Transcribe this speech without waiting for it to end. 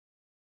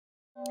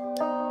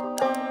Welcome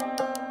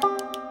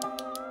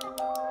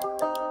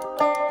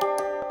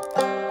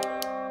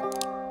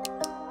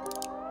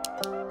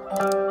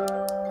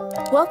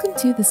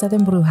to The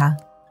Southern Bruja,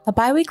 a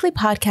bi-weekly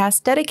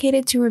podcast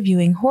dedicated to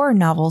reviewing horror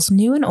novels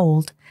new and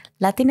old,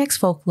 Latinx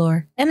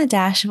folklore, and a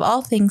dash of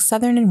all things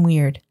Southern and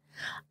weird.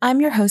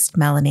 I'm your host,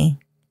 Melanie.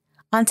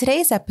 On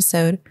today's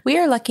episode, we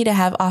are lucky to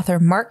have author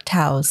Mark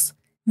Towse.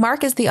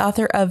 Mark is the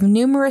author of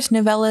numerous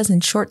novellas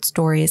and short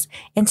stories,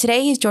 and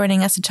today he's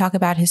joining us to talk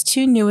about his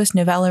two newest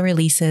novella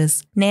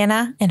releases,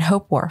 Nana and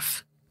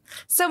Wharf.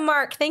 So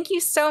Mark, thank you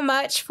so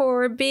much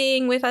for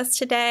being with us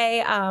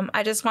today.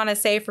 I just want to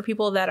say for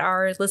people that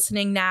are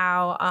listening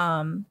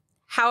now,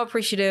 how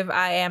appreciative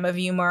I am of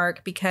you,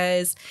 Mark,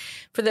 because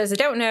for those that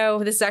don't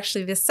know, this is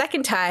actually the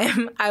second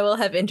time I will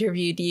have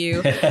interviewed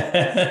you.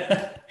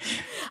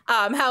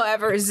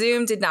 However,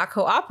 Zoom did not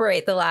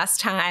cooperate the last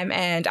time,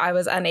 and I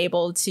was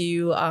unable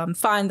to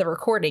find the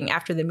recording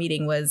after the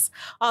meeting was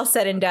all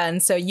said and done.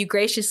 So you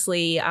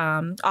graciously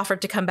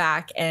offered to come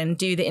back and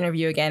do the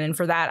interview again. And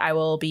for that, I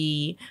will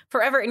be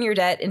forever in your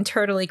debt,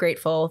 eternally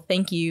grateful.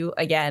 Thank you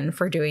again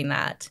for doing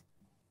that.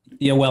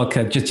 You're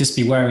welcome. Just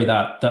be wary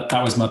that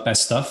was my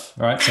best stuff.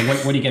 All right. So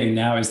what you're getting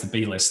now is the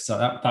B list. So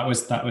that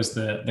was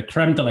the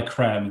creme de la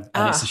creme.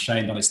 And it's a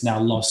shame that it's now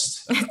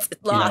lost. It's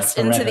lost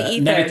into the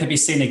ether. Never to be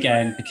seen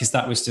again, because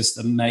that was just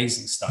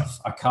amazing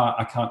stuff. I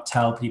can't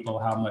tell people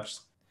how much,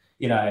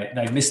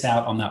 they missed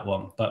out on that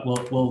one. But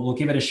we'll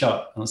give it a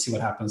shot and let's see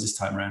what happens this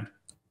time around.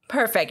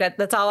 Perfect.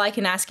 That's all I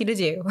can ask you to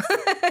do.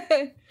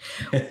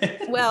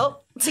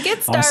 Well, to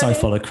get started. I'm so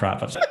full of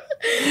crap. That's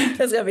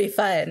going to be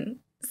fun.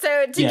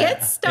 So to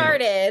get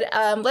started,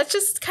 let's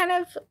just kind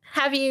of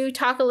have you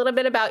talk a little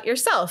bit about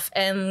yourself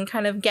and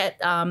kind of get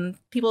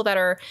people that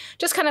are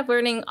just kind of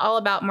learning all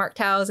about Mark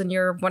Towse and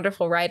your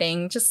wonderful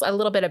writing, just a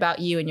little bit about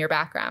you and your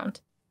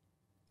background.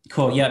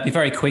 Cool. Yeah, be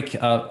very quick.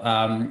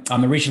 I'm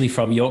originally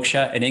from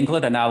Yorkshire in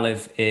England. I now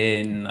live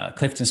in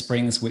Clifton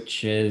Springs,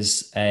 which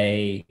is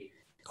a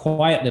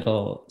quiet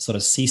little sort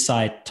of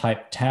seaside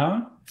type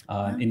town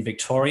in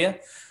Victoria.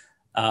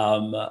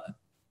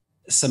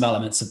 Some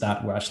elements of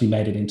that were actually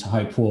made it into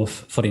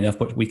Wharf, funny enough,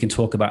 but we can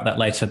talk about that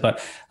later. But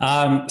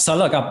so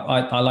look,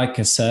 I like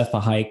a surf, a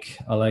hike,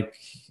 I like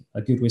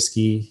a good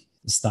whiskey,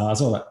 the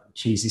stars, all that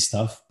cheesy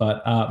stuff.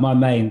 But my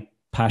main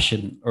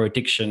passion or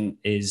addiction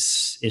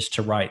is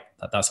to write.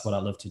 That's what I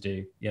love to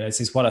do.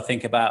 It's what I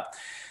think about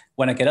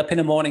when I get up in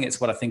the morning. It's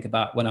what I think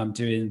about when I'm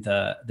doing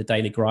the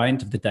daily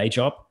grind of the day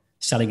job,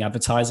 selling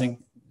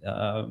advertising.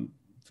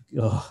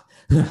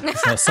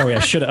 So sorry, I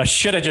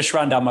should have just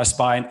run down my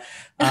spine.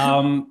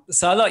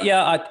 So look,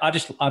 yeah,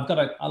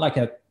 I like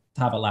to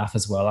have a laugh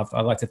as well.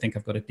 I like to think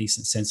I've got a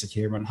decent sense of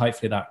humor, and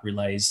hopefully that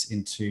relays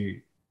into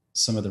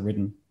some of the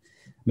written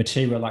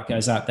material that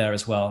goes out there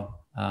as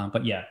well.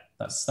 But yeah,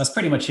 that's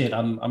pretty much it.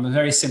 I'm a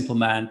very simple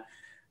man,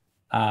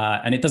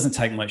 and it doesn't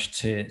take much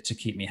to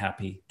keep me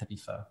happy, to be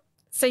fair.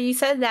 So you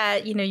said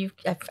that,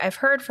 I've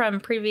heard from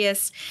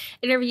previous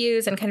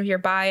interviews and kind of your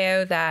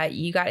bio that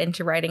you got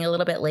into writing a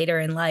little bit later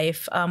in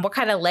life. What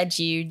kind of led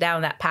you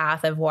down that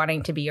path of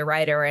wanting to be a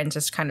writer and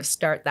just kind of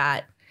start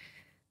that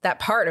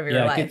part of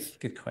your life?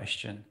 Good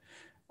question.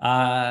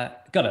 Got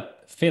a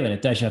feeling of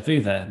deja vu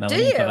there,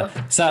 Melanie. Do you?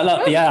 So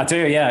look, yeah, I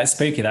do. Yeah, it's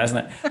spooky, though, isn't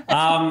it?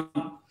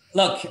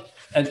 Look,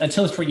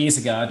 until 3 years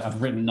ago,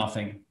 I've written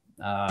nothing.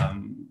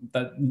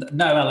 But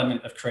no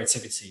element of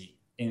creativity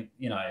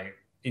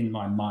in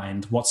my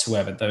mind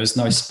whatsoever. There was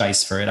no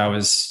space for it. I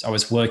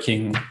was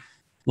working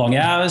long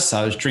hours.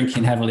 I was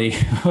drinking heavily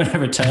when I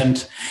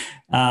returned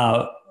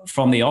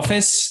from the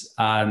office,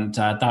 and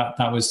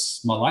that was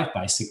my life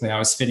basically. I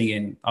was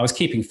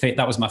keeping fit.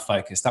 That was my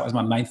focus. That was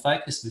my main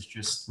focus, was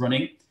just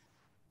running,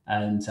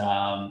 and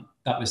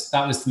that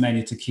was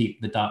mainly to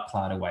keep the dark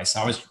cloud away.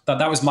 So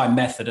that was my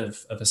method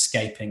of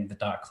escaping the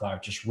dark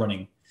cloud, just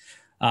running.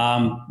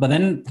 But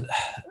then,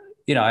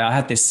 I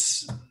had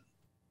this.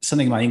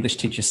 Something my English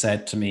teacher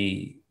said to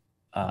me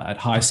at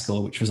high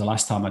school, which was the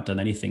last time I'd done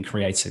anything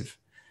creative.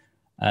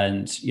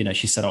 And,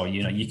 she said,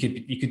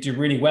 you could do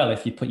really well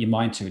if you put your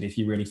mind to it, if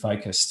you really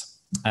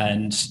focused.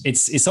 And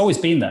it's always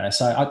been there.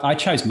 So I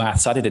chose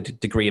maths. I did a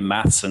degree in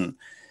maths and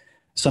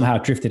somehow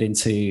drifted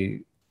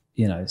into,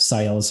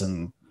 sales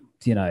and,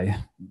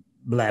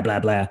 blah, blah,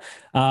 blah.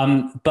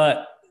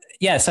 But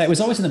yeah, so it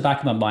was always in the back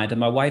of my mind. And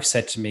my wife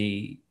said to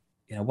me,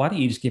 why don't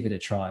you just give it a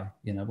try?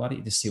 Why don't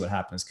you just see what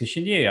happens? Because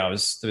she knew there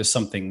was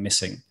something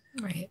missing.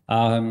 Right.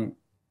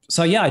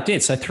 So yeah, I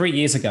did. So 3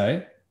 years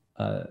ago,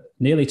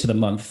 nearly to the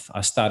month,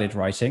 I started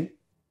writing.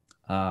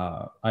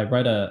 I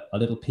wrote a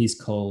little piece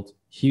called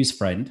Hugh's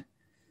Friend,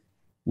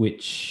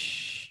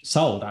 which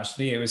sold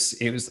actually. It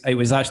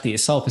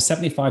sold for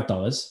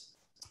 $75.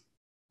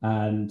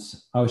 And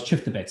I was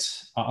chuffed a bit.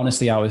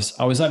 Honestly, I was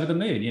over the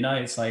moon.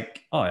 It's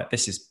like, oh,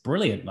 this is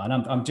brilliant, man.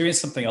 I'm doing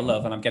something I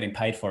love and I'm getting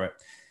paid for it.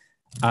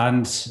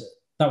 And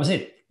that was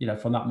it.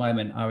 From that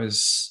moment, I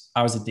was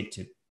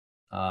addicted.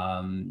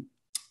 And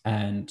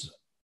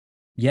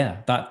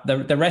yeah,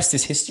 the rest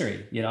is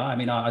history.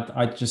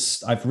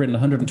 I've written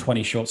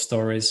 120 short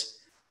stories.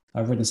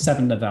 I've written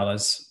 7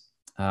 novellas.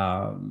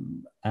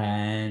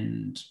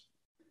 And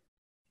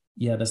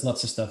yeah, there's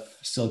lots of stuff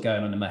still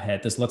going on in my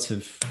head. There's lots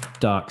of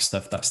dark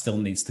stuff that still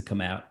needs to come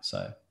out.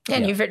 So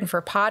and you've written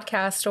for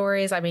podcast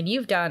stories. I mean,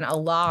 you've done a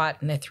lot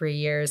in the 3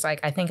 years. Like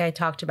I think I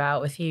talked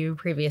about with you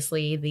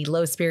previously, the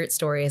low spirit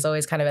story has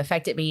always kind of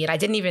affected me. And I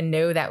didn't even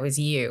know that was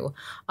you.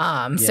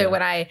 So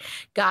when I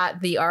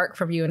got the arc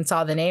from you and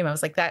saw the name, I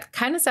was like, that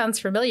kind of sounds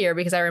familiar,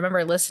 because I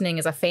remember listening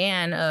as a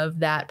fan of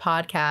that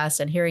podcast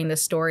and hearing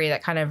this story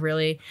that kind of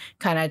really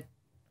kind of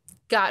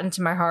got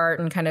into my heart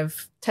and kind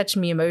of touched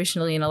me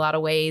emotionally in a lot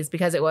of ways,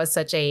 because it was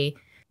such a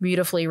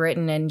beautifully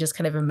written and just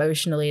kind of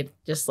emotionally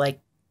just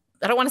like,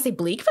 I don't want to say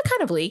bleak, but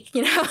kind of bleak,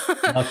 you know.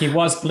 Like it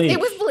was bleak. It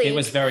was bleak. It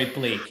was very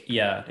bleak.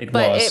 Yeah, it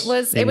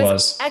was an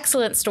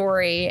excellent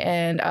story.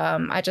 And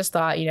I just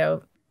thought, you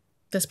know,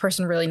 this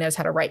person really knows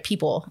how to write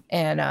people.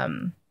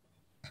 And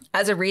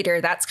as a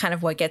reader, that's kind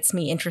of what gets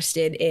me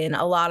interested in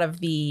a lot of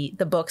the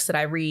books that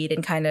I read,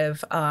 and kind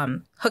of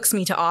hooks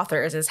me to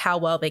authors, is how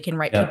well they can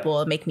write people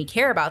and make me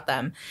care about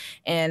them.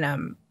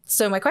 And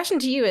so my question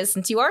to you is,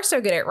 since you are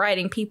so good at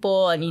writing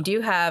people and you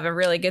do have a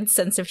really good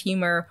sense of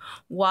humor,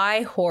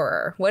 why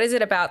horror? What is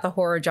it about the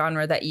horror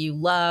genre that you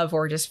love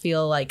or just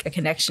feel like a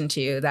connection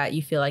to, that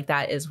you feel like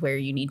that is where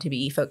you need to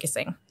be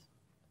focusing?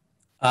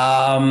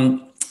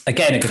 Again,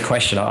 a good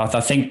question. I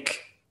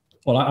think,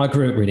 well, I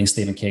grew up reading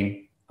Stephen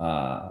King.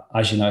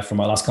 As you know from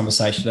our last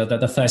conversation,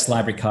 the first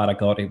library card I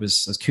got, it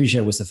was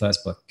Cujo was the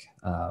first book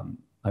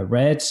I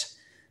read,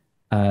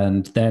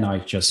 and then I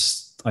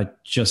just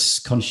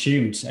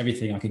consumed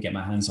everything I could get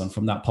my hands on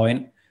from that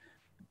point.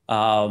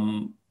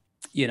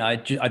 You know, I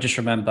just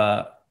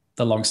remember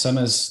the long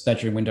summers,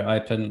 bedroom window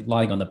open,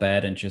 lying on the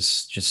bed and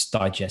just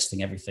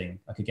digesting everything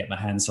I could get my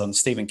hands on.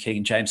 Stephen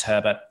King, James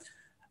Herbert,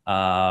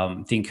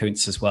 Dean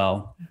Koontz as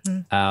well.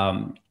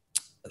 Mm-hmm.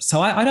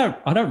 So I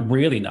don't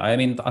really know. I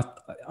mean,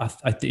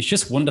 it's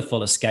just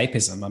wonderful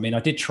escapism. I mean, I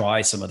did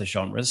try some other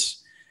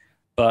genres,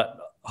 but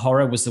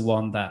horror was the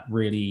one that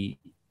really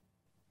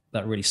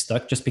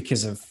stuck, just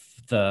because of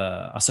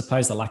I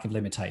suppose the lack of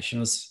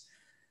limitations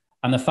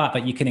and the fact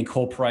that you can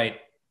incorporate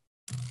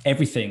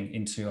everything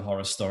into a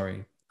horror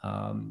story.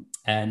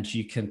 And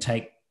you can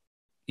take,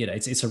 you know,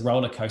 it's a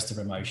roller coaster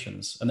of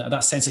emotions, and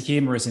that sense of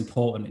humor is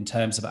important in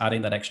terms of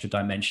adding that extra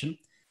dimension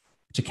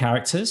to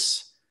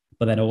characters,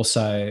 but then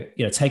also,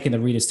 you know, taking the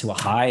readers to a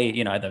high,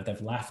 you know,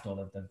 they've laughed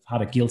or they've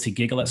had a guilty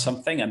giggle at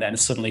something, and then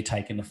suddenly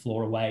taking the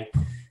floor away.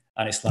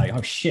 And it's like,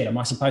 oh shit, am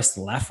I supposed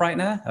to laugh right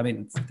now? I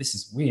mean, this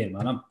is weird,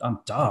 man. I'm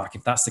dark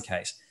if that's the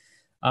case.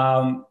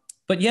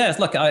 But yeah,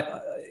 look,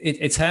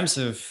 in terms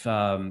of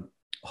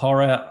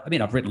horror, I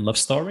mean, I've written love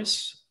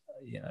stories.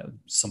 You know,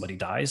 somebody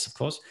dies, of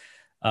course.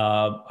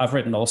 I've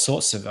written all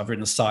sorts of. I've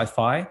written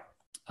sci-fi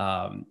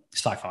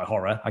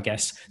horror, I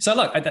guess. So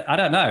look, I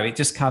don't know. It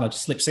just kind of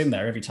slips in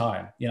there every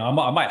time. You know,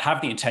 I might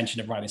have the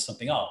intention of writing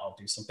something. Oh, I'll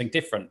do something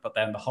different, but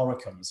then the horror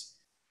comes,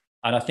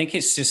 and I think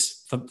it's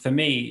just for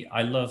me.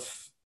 I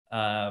love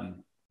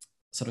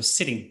sort of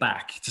sitting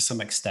back to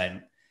some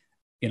extent.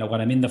 You know,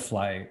 when I'm in the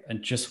flow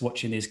and just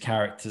watching these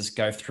characters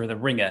go through the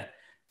ringer,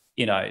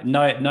 you know,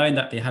 knowing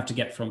that they have to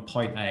get from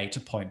point A to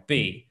point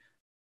B,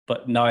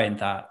 but knowing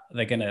that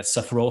they're going to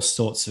suffer all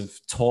sorts of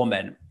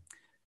torment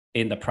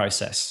in the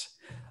process.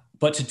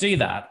 But to do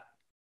that,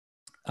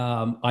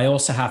 I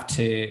also have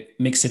to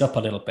mix it up a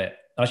little bit.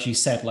 As you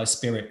said, Low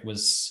Spirit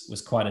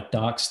was quite a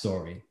dark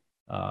story,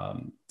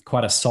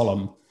 quite a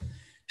solemn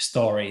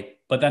story.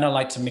 But then I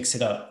like to mix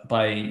it up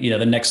by, you know,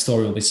 the next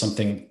story will be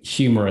something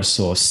humorous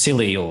or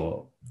silly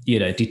or, you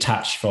know,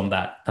 detached from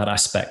that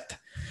aspect.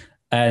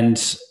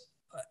 And,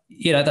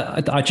 you know,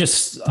 I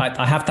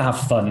have to have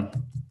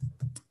fun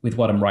with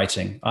what I'm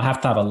writing. I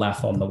have to have a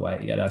laugh on the way.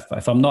 You know,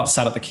 if I'm not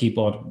sat at the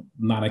keyboard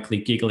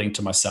manically giggling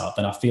to myself,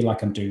 then I feel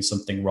like I'm doing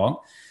something wrong.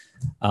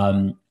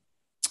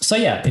 So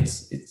yeah,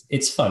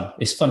 it's fun.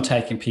 It's fun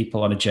taking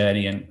people on a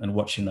journey and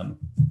watching them,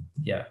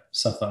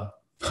 suffer.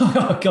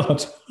 Oh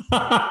God!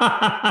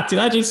 Did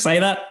I just say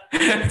that?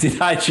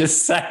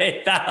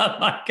 Oh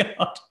my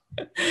God!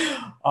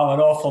 I'm an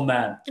awful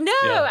man. No,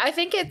 yeah. I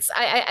think it's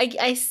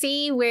I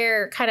see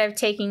where kind of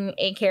taking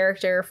a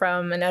character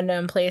from an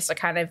unknown place to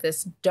kind of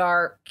this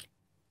dark,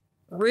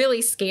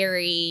 really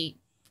scary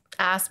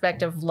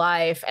aspect of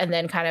life, and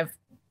then kind of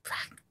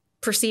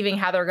perceiving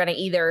how they're going to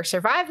either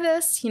survive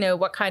this, you know,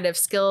 what kind of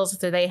skills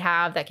do they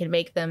have that can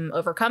make them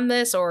overcome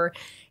this, or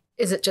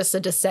is it just a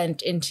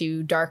descent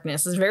into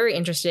darkness? It's very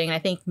interesting. I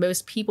think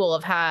most people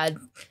have had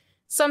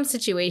some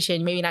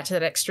situation, maybe not to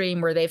that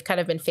extreme, where they've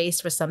kind of been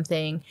faced with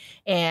something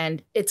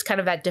and it's kind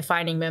of that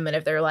defining moment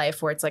of their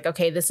life where it's like,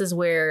 okay, this is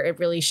where it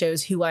really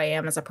shows who I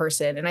am as a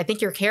person. And I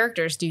think your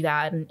characters do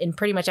that. And in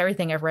pretty much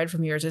everything I've read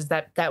from yours is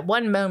that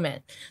one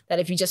moment that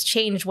if you just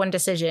change one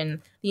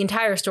decision, the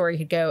entire story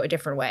could go a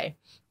different way.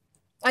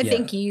 I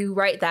think you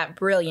write that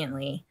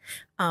brilliantly.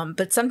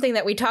 But something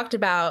that we talked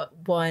about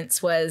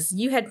once was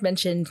you had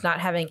mentioned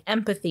not having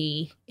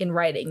empathy in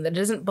writing, that it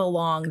doesn't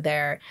belong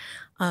there,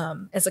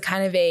 as a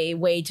kind of a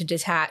way to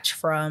detach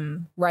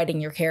from writing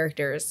your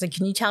characters. So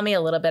can you tell me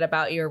a little bit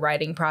about your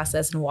writing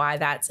process and why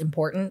that's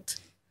important?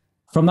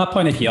 From that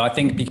point of view, I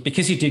think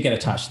because you do get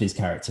attached to these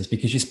characters,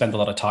 because you spend a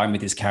lot of time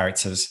with these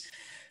characters,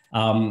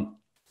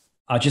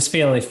 I just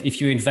feel if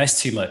you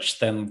invest too much,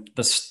 then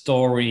the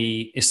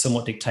story is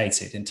somewhat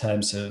dictated in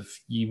terms of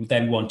you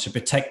then want to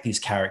protect these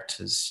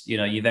characters.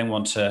 You then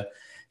want to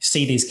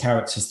see these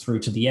characters through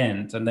to the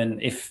end. And then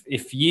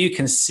if you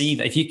can see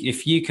that,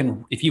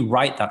 if you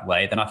write that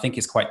way, then I think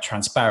it's quite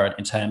transparent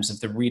in terms of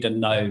the reader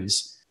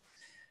knows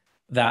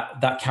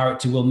that that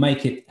character will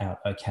make it out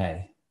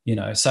okay.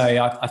 So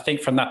I think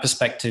from that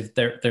perspective,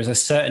 there's a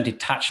certain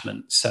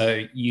detachment,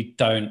 so you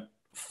don't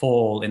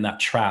fall in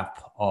that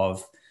trap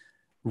of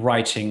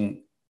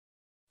writing,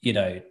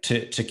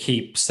 to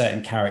keep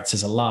certain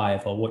characters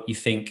alive, or what you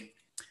think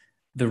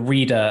the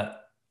reader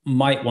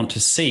might want to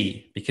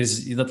see,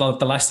 because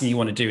the last thing you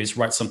want to do is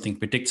write something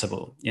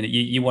predictable.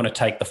 You want to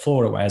take the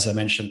fall away, as I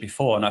mentioned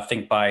before. And I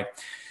think by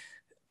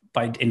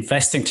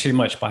investing too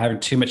much, by having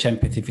too much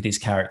empathy for these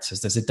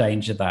characters, there's a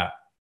danger that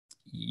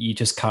you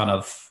just kind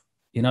of,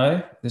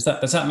 does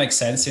that make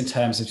sense in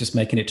terms of just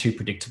making it too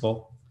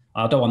predictable?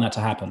 I don't want that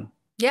to happen.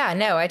 Yeah,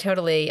 no, I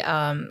totally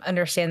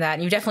understand that.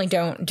 And you definitely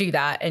don't do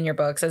that in your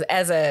books.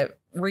 As a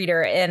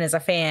reader and as a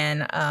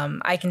fan,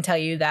 I can tell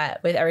you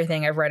that with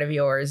everything I've read of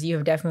yours, you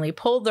have definitely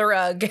pulled the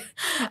rug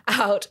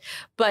out.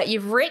 But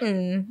you've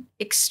written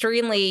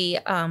extremely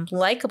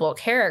likable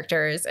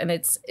characters. And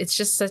it's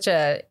just such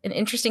an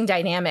interesting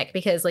dynamic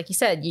because, like you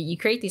said, you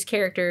create these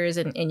characters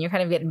and you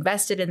kind of get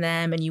invested in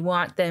them and you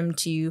want them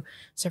to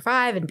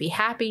survive and be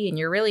happy. And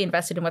you're really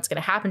invested in what's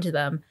going to happen to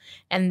them.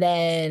 And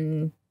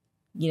then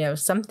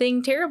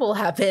something terrible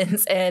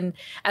happens. And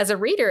as a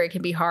reader, it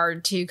can be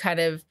hard to kind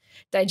of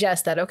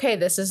digest that, okay,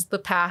 this is the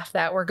path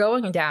that we're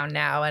going down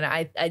now. And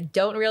I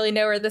don't really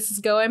know where this is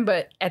going,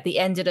 but at the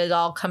end, it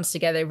all comes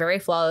together very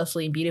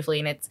flawlessly and beautifully.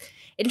 And it's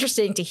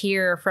interesting to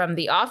hear from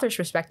the author's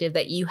perspective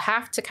that you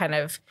have to kind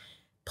of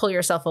pull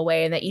yourself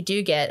away and that you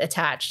do get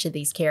attached to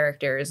these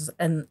characters.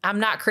 And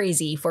I'm not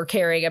crazy for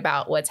caring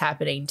about what's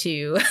happening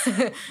to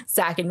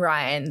Zach and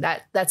Ryan.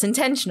 That's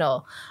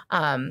intentional.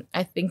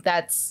 I think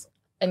that's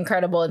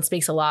incredible and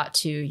speaks a lot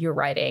to your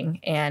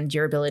writing and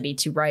your ability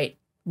to write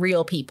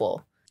real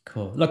people.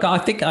 Cool. Look, I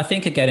think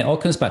again, it all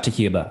comes back to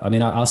humor. I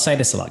mean, I'll say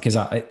this a lot because,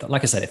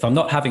 like I said, if I'm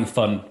not having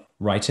fun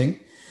writing,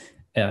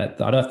 I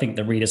don't think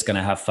the reader's going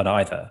to have fun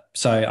either.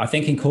 So I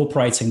think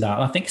incorporating that,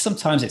 I think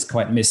sometimes it's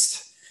quite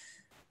missed,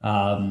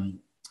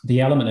 the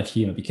element of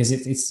humor, because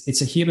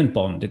it's a human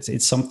bond.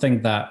 It's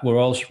something that we're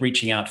all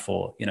reaching out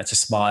for, to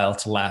smile,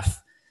 to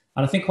laugh.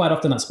 And I think quite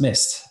often that's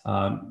missed.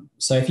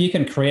 So if you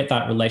can create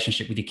that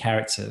relationship with your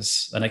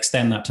characters and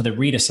extend that to the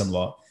reader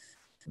somewhat,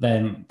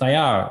 then they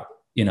are,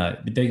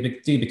 they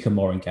do become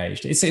more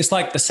engaged. It's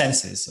like the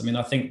senses. I mean,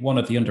 I think one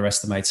of the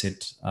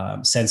underestimated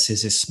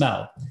senses is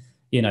smell.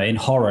 In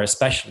horror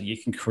especially, you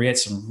can create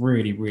some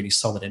really, really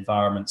solid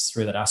environments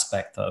through that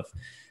aspect of,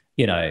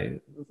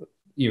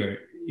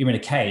 you're in a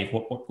cave.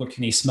 What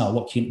can you smell?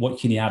 What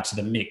can you add to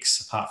the mix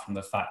apart from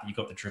the fact that you've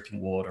got the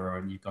dripping water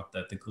and you've got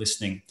the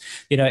glistening?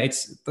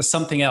 There's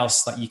something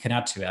else that you can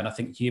add to it. And I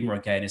think humor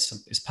again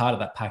is part of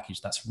that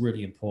package that's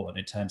really important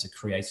in terms of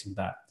creating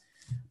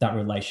that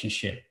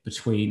relationship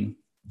between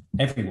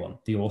everyone,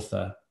 the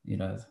author,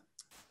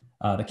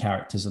 the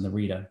characters and the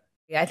reader.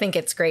 Yeah, I think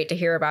it's great to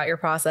hear about your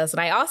process.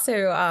 And I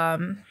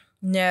also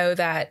know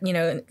that,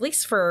 at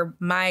least for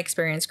my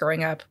experience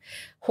growing up,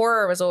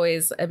 horror was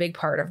always a big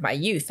part of my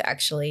youth,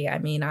 actually. I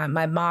mean,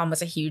 my mom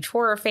was a huge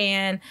horror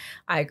fan.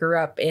 I grew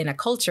up in a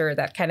culture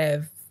that kind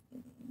of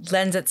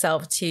lends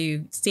itself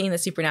to seeing the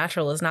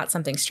supernatural as not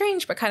something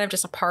strange, but kind of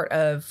just a part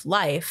of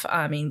life.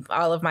 I mean,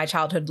 all of my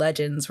childhood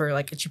legends were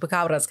like a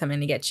chupacabra's coming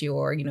to get you,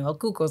 or, El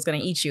Cuco's going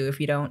to eat you if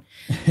you don't.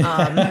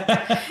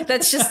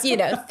 That's just,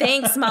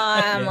 thanks,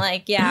 Mom.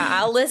 Like, yeah,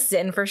 I'll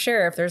listen for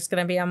sure if there's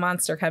going to be a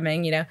monster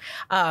coming,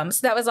 So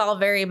that was all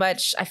very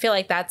much, I feel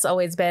like that's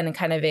always been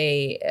kind of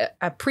a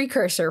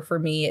precursor for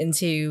me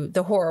into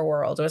the horror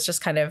world. It was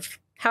just kind of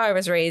how I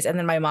was raised, and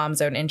then my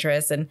mom's own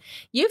interests. And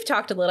you've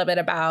talked a little bit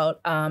about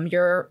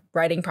your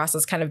writing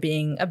process kind of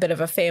being a bit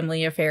of a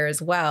family affair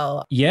as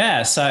well.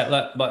 Yeah.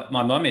 So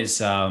my mom is,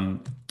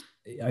 our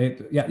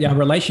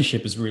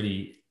relationship has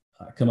really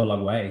come a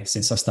long way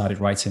since I started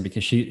writing,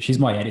 because she's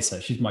my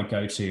editor. She's my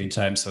go-to in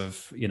terms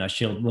of,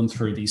 she'll run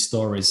through these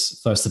stories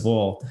first of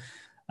all.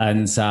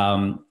 And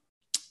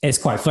it's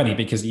quite funny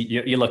because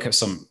you look at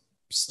some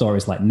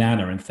stories like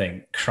Nana and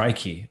think,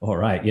 crikey, all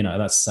right,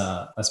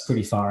 that's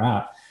pretty far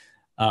out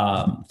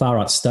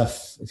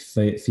stuff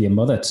for your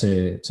mother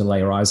to lay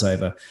her eyes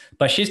over.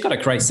 But she's got a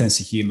great sense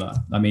of humor.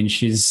 I mean,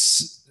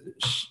 she's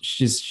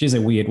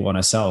a weird one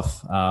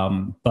herself.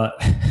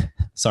 But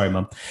sorry,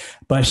 Mum.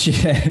 But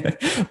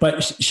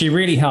she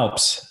really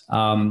helps.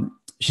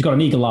 She's got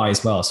an eagle eye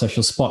as well, so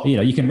she'll spot.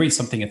 You can read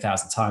something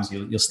 1,000 times,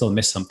 you'll still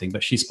miss something,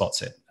 but she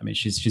spots it. I mean,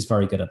 she's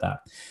very good at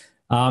that.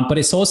 But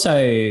it's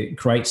also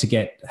great to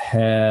get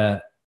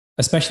her,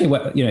 especially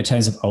in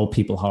terms of old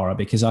people horror,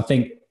 because I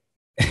think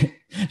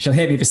she'll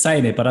hate me for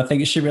saying it, but I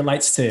think she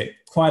relates to it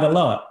quite a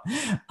lot.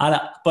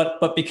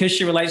 But because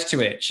she relates to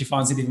it, she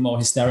finds it even more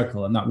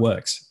hysterical, and that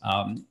works.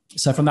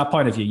 So from that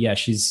point of view, yeah,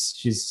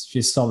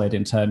 she's solid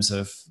in terms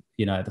of,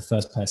 the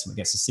first person that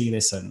gets to see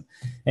this and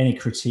any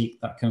critique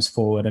that comes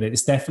forward, and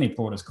it's definitely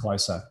brought us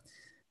closer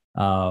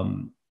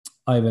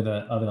over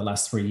the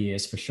last 3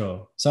 years for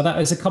sure. So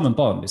that is a common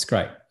bond. It's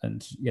great,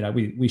 and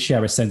we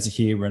share a sense of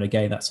humor. And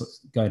again, that's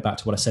going back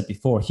to what I said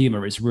before.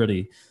 Humor is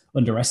really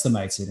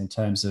underestimated in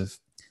terms of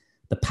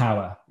the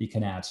power you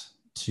can add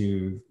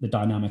to the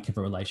dynamic of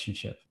a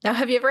relationship. Now,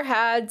 have you ever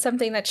had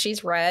something that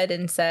she's read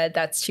and said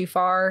that's too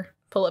far?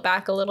 Pull it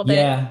back a little bit.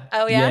 Yeah.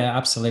 Oh yeah. Yeah,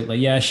 absolutely.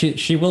 Yeah.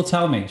 She will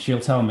tell me. She'll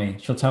tell me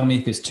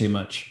if it's too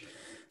much.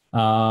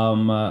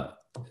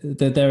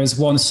 There is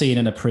one scene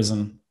in a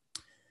prison.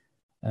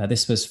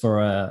 This was for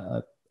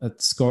a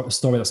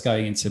story that's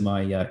going into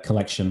my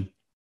collection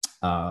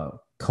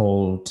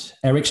called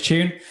Eric's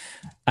Tune.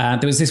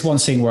 And there was this one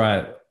scene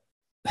where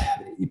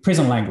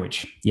prison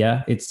language.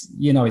 Yeah. It's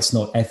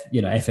not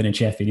effing and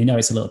cheffing.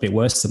 It's a little bit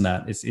worse than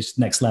that. It's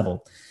next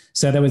level.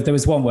 So there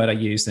was one word I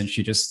used, and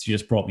she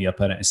just brought me up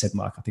on it and said,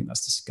 "Mark, I think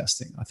that's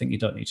disgusting. I think you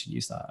don't need to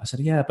use that." I said,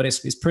 "Yeah, but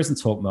it's prison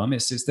talk, Mum.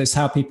 It's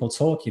how people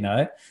talk,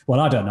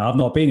 Well, I don't know. I've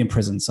not been in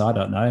prison, so I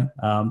don't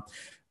know.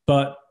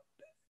 But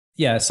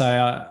yeah, so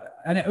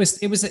and it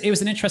was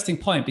an interesting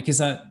point because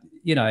I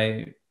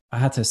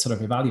had to sort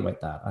of evaluate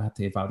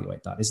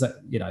that. Is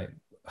that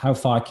how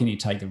far can you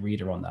take the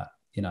reader on that?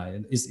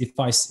 Is if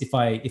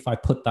I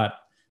put that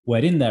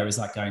word in there, is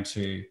that going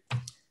to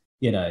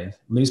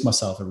lose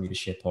myself a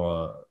readership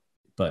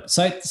But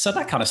so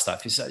that kind of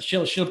stuff is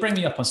she'll bring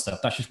me up on stuff.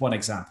 That's just one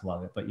example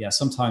of it. But yeah,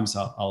 sometimes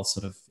I'll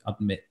sort of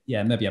admit,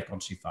 yeah, maybe I've gone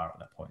too far at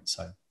that point.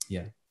 So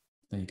yeah,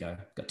 there you go.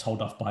 Got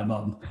told off by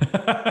Mum.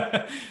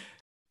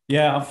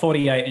 Yeah, I'm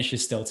 48 and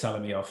she's still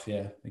telling me off.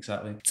 Yeah,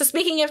 exactly. So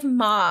speaking of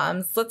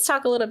moms, let's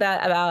talk a little bit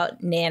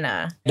about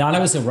Nana. Nana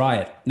was a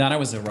riot. Man,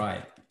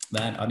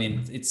 I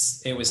mean,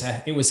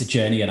 it was a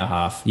journey and a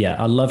half. Yeah,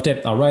 I loved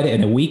it. I wrote it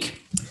in a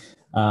week.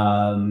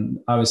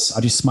 I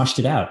just smashed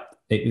it out.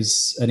 It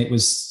was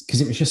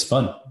because it was just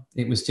fun.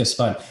 It was to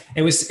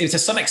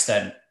some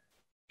extent,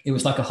 it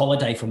was like a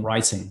holiday from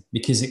writing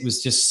because it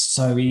was just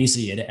so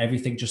easy and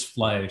everything just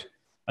flowed.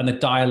 And the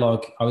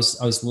dialogue, I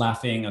was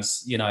laughing,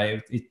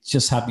 it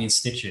just had me in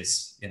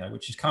stitches,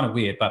 which is kind of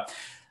weird. But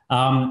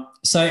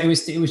so it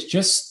was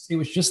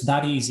just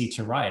that easy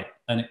to write.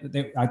 And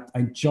I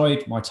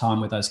enjoyed my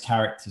time with those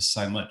characters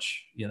so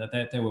much.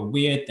 They were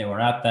weird, they were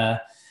out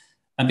there.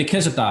 And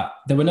because of that,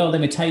 there were no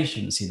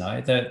limitations,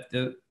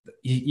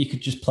 you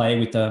could just play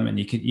with them and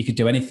you could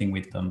do anything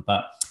with them.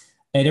 But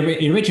it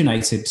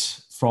originated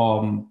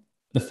from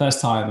the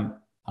first time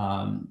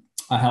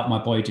I helped my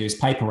boy do his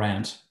paper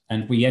round,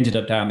 and we ended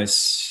up down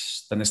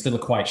this little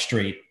quiet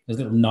street. There's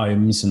little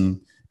gnomes and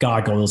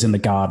gargoyles in the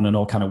garden and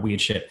all kind of weird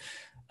shit.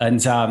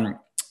 And so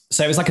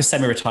it was like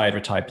a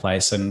retired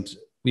place. And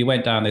we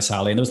went down this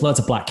alley and there was loads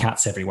of black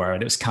cats everywhere,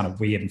 and it was kind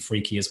of weird and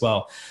freaky as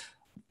well.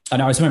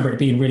 And I always remember it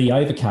being really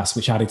overcast,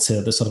 which added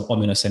to the sort of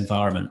ominous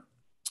environment.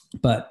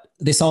 But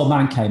this old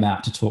man came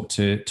out to talk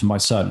to my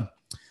son.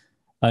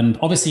 And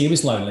obviously he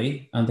was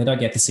lonely and they don't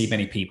get to see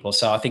many people.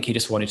 So I think he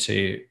just wanted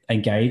to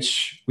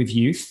engage with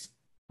youth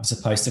as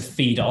opposed to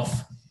feed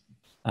off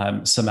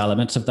some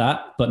element of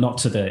that, but not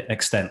to the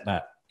extent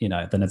that,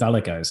 the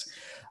novella goes.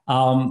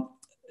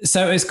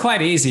 So it was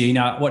quite easy,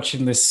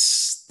 watching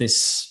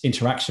this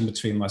interaction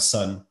between my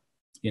son,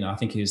 I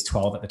think he was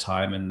 12 at the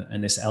time,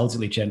 and this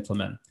elderly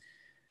gentleman.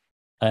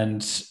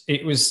 And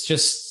it was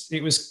just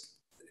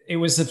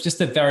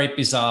a very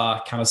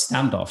bizarre kind of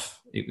standoff.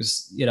 It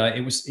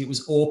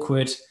was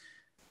awkward,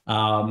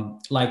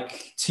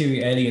 like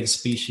two alien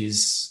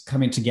species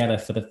coming together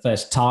for the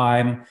first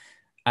time.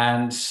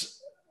 And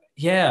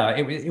yeah,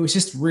 it was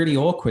just really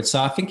awkward.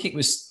 So I think it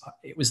was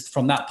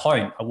from that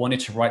point, I wanted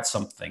to write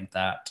something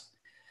that,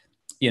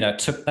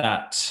 took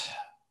that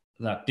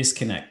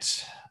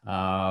disconnect,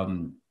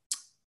 and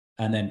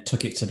then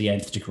took it to the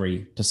nth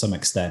degree to some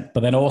extent, but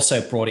then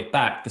also brought it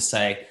back to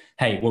say,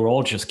 hey, we're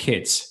all just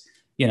kids.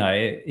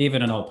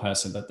 Even an old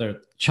person, but they're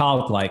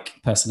childlike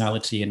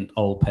personality and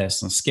old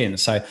person skin.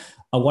 So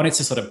I wanted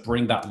to sort of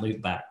bring that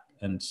loop back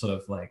and sort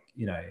of like,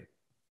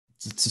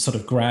 to sort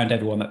of ground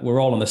everyone that we're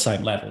all on the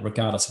same level,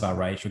 regardless of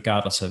our age,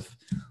 regardless of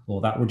all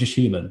that. We're just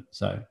human.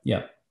 So,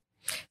 yeah.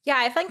 Yeah,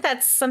 I think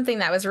that's something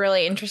that was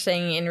really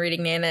interesting in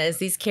reading Nana is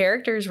these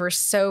characters were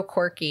so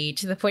quirky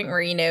to the point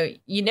where,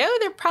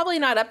 they're probably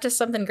not up to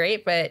something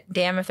great, but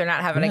damn if they're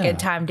not having a good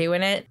time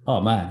doing it.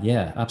 Oh, man.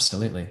 Yeah,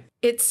 absolutely.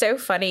 It's so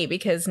funny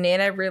because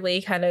Nana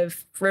really kind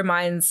of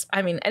reminds,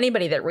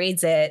 anybody that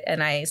reads it,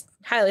 and I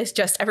highly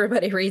suggest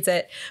everybody reads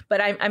it.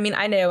 But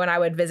I know when I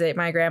would visit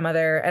my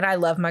grandmother, and I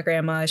love my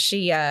grandma,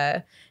 we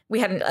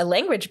had a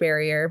language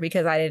barrier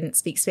because I didn't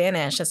speak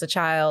Spanish as a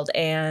child.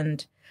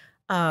 And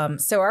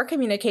So our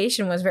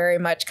communication was very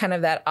much kind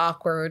of that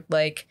awkward,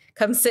 like,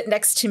 come sit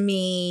next to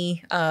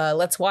me,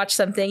 let's watch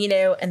something,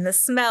 and the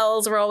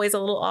smells were always a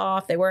little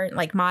off. They weren't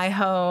like my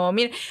home.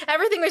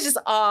 Everything was just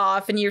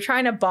off, and you're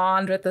trying to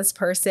bond with this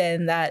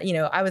person that,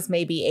 I was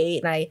maybe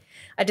 8, and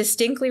I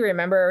distinctly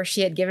remember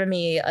she had given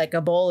me like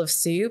a bowl of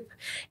soup,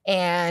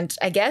 and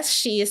I guess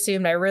she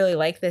assumed I really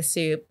liked this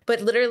soup,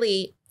 but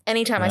literally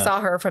anytime I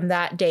saw her from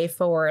that day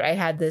forward, I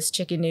had this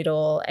chicken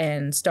noodle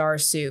and star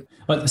soup.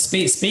 But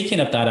speaking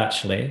of that,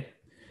 actually,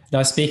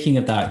 no, speaking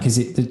of that, because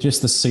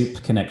just the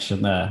soup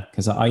connection there,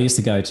 because I used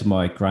to go to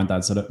my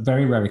granddad's on a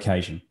very rare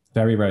occasion.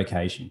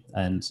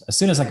 And as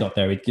soon as I got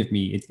there, he'd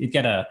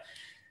get a,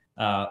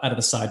 out of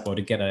the sideboard,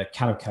 he'd get a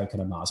can of Coke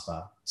and a Mars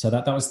bar. So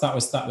that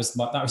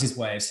was his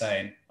way of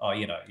saying, oh,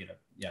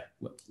 yeah,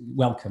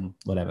 welcome,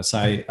 whatever. So,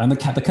 and the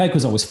Coke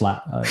was always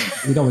flat.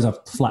 We'd always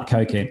have flat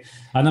Coke in.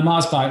 And the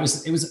Mars bar, it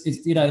was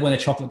when the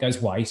chocolate goes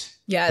white,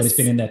 yes, but it's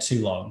been in there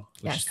too long,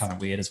 which is kind of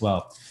weird as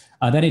well.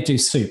 Then he'd do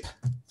soup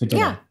for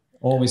dinner. Yeah.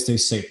 Always do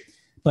soup.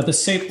 But the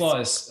soup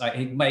was like,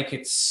 he'd make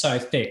it so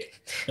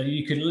thick that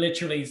you could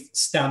literally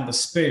stand the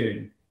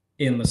spoon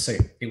in the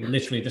soup. It would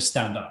literally just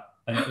stand up.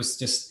 And it was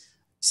just,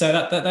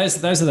 so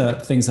those are the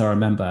things I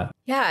remember.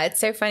 Yeah, it's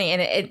so funny.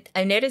 And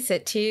I noticed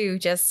it too,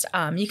 just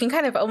you can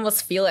kind of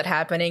almost feel it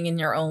happening in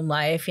your own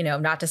life,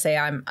 not to say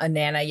I'm a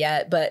Nana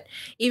yet, but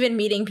even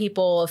meeting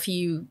people a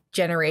few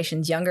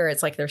generations younger,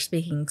 it's like they're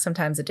speaking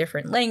sometimes a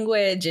different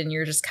language, and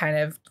you're just kind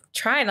of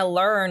trying to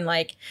learn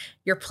like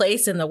your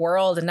place in the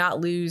world and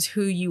not lose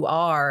who you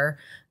are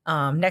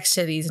next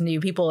to these new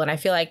people. And I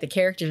feel like the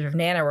characters of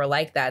Nana were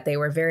like that. They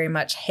were very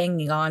much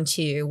hanging on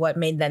to what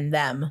made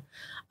them.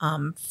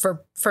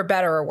 For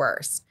better or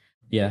worse.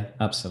 Yeah,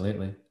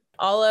 absolutely.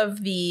 All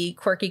of the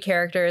quirky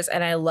characters,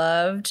 and I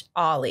loved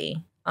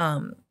Ollie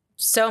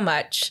so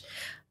much.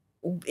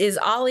 Is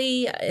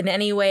Ollie in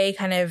any way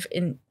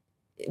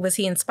was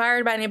he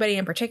inspired by anybody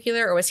in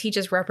particular, or was he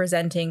just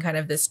representing kind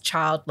of this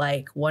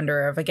childlike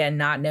wonder of, again,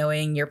 not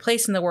knowing your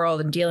place in the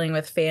world and dealing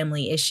with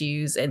family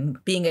issues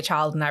and being a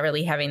child and not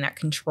really having that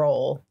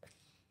control?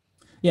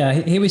 Yeah,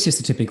 he was just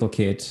a typical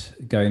kid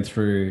going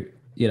through,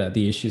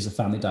 the issues of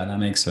family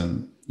dynamics,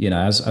 and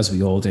as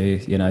we all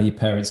do, your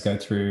parents go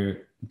through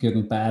good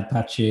and bad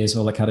patches,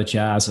 all that kind of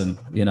jazz, and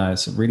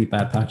some really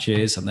bad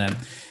patches, and then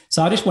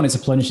so I just wanted to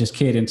plunge this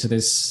kid into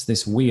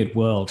this weird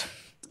world,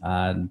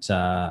 and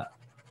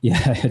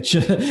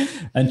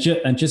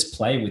and just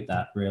play with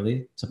that,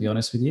 really, to be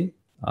honest with you.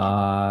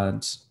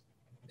 And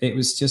it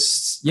was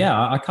just,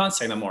 I can't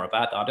say no more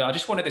about that. I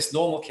just wanted this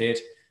normal kid,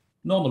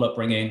 normal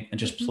upbringing, and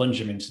just plunge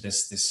him into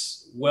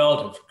this world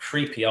of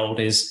creepy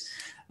oldies.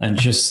 And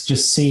just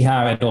see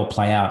how it all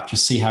play out,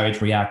 just see how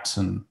he'd react.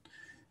 And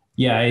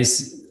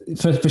he's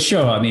for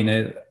sure. I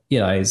mean,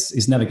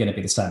 he's never going to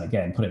be the same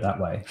again, put it that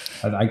way.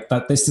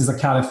 This is the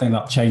kind of thing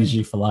that changes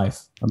you for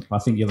life. I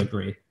think you'll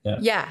agree. Yeah.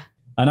 Yeah.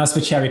 And as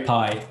for cherry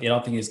pie, I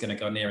don't think he's going to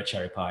go near a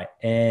cherry pie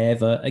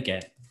ever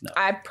again. No.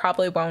 I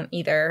probably won't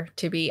either,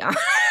 to be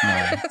honest.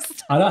 No.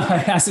 I know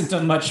it hasn't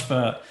done much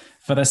for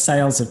the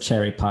sales of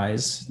cherry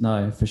pies.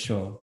 No, for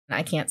sure.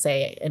 I can't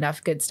say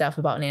enough good stuff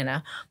about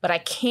Nana, but I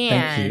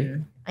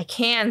can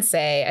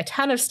say a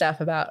ton of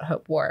stuff about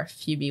Hope Wharf,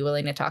 if you'd be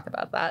willing to talk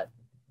about that.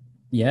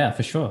 Yeah,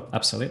 for sure.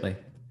 Absolutely.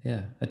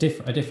 Yeah. A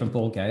different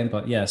ball game,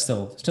 but yeah,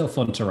 still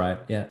fun to write.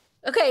 Yeah.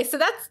 Okay, so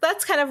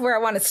that's kind of where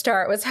I want to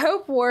start. Was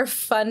Hope Wharf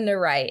fun to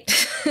write?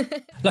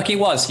 Look, it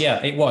was.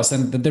 Yeah, it was.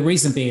 And the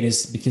reason being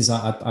is because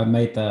I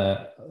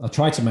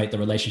tried to make the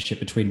relationship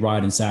between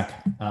Ryan and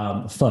Zach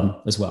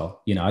fun as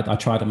well. I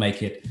tried to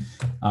make it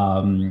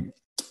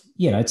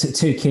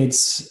two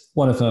kids,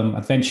 one of them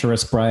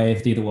adventurous,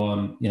 brave, the other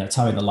one,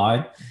 towing the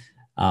line.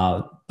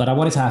 But I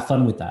wanted to have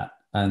fun with that.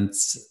 And,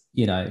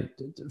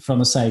 from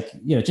the sake,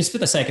 just for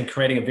the sake of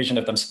creating a vision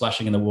of them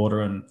splashing in the water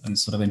and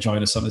sort of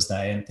enjoying a summer's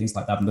day and things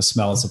like that, and the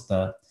smells of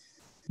the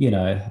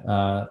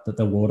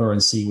water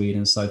and seaweed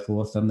and so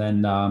forth. And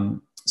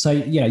then,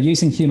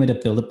 using humor to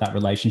build up that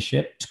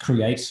relationship, to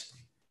create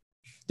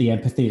the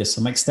empathy to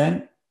some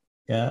extent.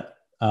 Yeah.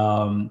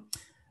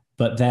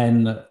 But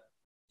then,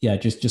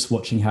 just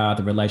watching how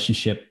the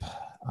relationship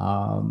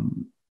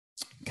kind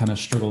of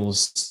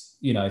struggles,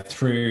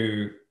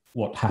 through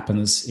what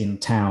happens in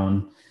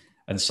town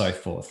and so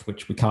forth,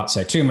 which we can't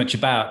say too much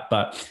about.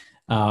 But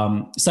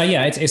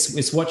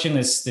it's watching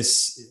this.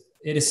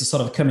 It is a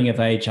sort of coming of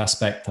age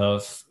aspect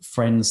of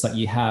friends that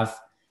you have.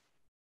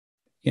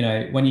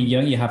 When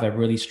you're young, you have a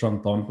really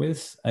strong bond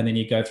with, and then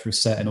you go through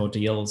certain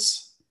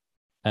ordeals,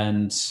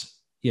 and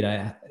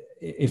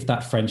if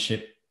that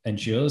friendship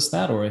endures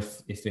that, or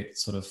if it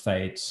sort of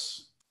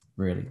fades,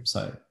 really.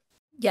 So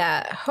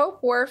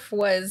Hope Wharf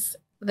was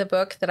the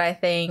book that I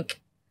think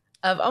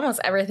of almost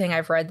everything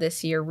I've read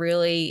this year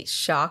really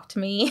shocked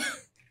me.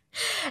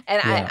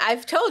 And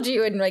I've told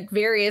you in like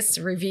various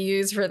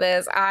reviews for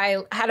this, I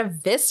had a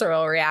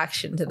visceral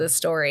reaction to this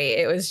story.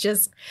 It was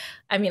just,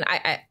 I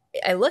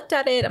I looked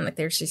at it. I'm like,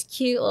 there's these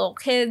cute little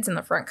kids in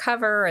the front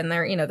cover, and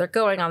they're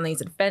going on these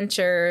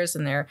adventures,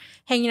 and they're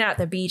hanging out at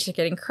the beach and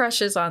getting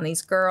crushes on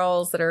these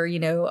girls that are,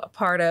 a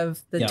part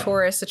of the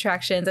tourist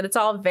attractions. And it's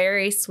all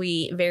very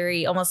sweet,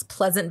 very almost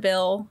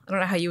Pleasantville. I don't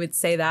know how you would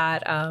say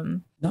that.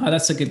 No,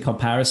 that's a good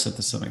comparison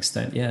to some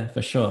extent. Yeah,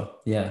 for sure.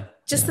 Yeah.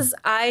 Just this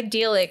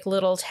idyllic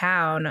little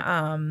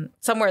town,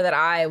 somewhere that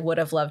I would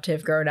have loved to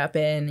have grown up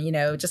in,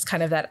 just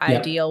kind of that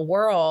ideal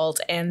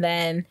world. And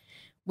then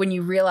when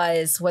you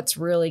realize what's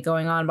really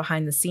going on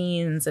behind the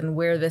scenes and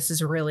where this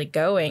is really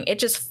going, it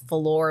just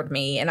floored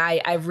me. And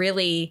I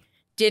really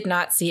did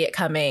not see it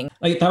coming.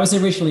 Like, that was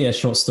originally a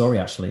short story,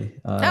 actually,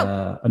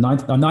 a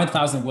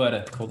 9,000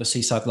 worder called The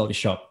Seaside Lolly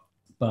Shop,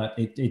 but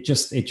it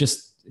just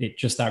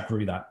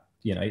outgrew that.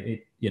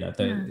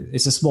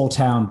 It's a small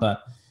town,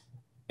 but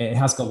it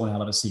has got one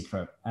hell of a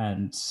secret.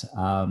 And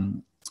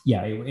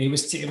it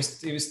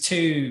was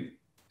too.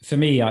 For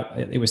me,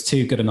 it was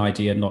too good an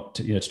idea not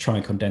to, to try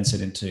and condense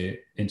it into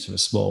a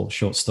small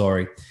short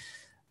story.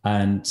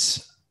 And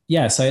so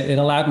it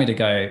allowed me to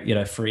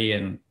go, free.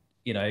 And,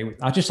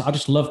 I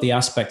just love the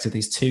aspect of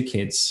these two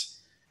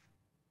kids,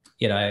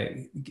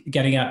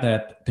 getting out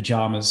their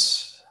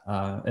pajamas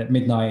at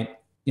midnight,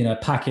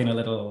 packing a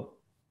little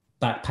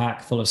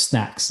backpack full of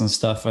snacks and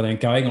stuff, and then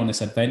going on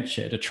this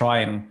adventure to try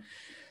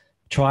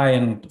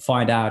and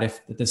find out if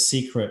the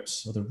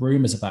secret or the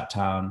rumors about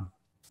town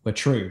were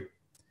true.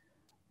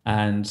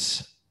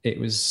 And it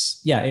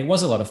was a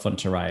lot of fun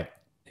to write.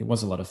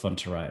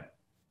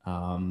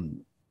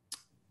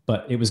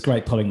 But it was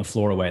great pulling the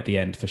floor away at the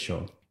end, for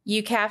sure.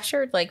 You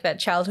captured like that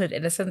childhood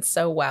innocence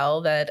so well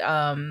that,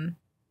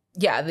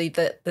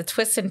 the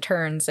twists and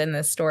turns in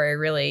this story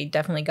really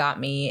definitely got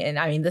me. And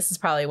I mean, this is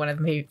probably one of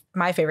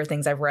my favorite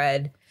things I've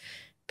read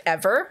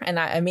ever. And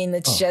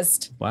it's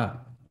just,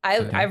 wow.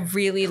 I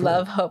really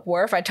love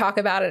Wharf. I talk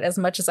about it as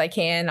much as I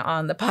can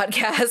on the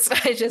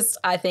podcast.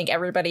 I think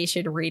everybody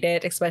should read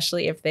it,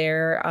 especially if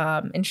they're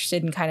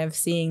interested in kind of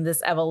seeing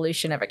this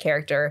evolution of a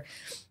character.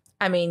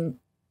 I mean,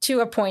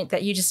 to a point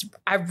that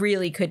I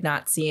really could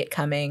not see it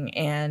coming.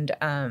 And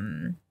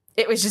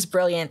it was just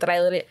brilliant that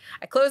I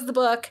closed the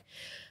book,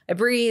 I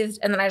breathed,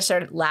 and then I just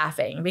started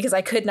laughing because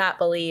I could not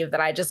believe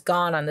that I just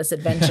gone on this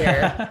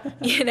adventure,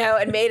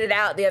 and made it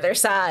out the other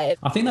side.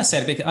 I think that's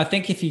it. I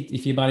think if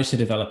you manage to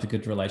develop a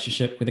good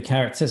relationship with the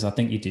characters, I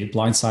think you do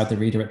blindside the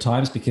reader at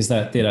times, because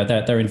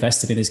they're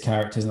invested in these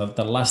characters, and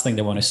the last thing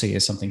they want to see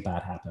is something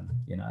bad happen.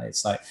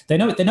 It's like they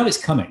know it's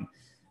coming.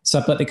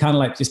 So, but they kind of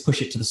like just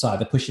push it to the side.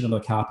 They push it under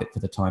the carpet for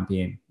the time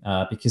being,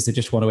 because they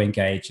just want to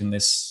engage in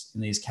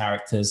these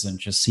characters and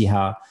just see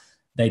how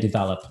they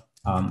develop.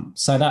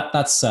 So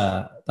that's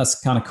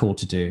kind of cool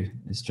to do.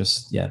 It's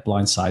just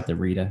blindside the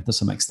reader to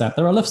some extent.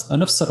 There are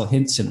enough subtle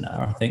hints in there,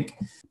 I think,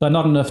 but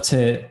not enough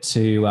to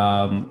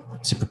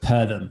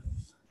prepare them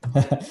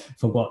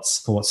for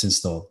what's in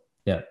store.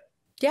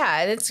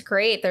 Yeah, it's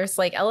great. There's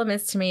like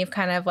elements to me of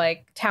kind of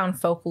like town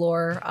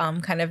folklore,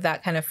 kind of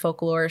that kind of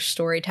folklore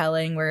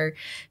storytelling where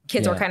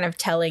kids were kind of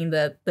telling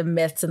the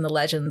myths and the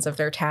legends of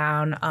their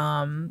town.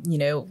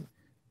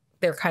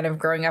 They're kind of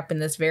growing up in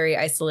this very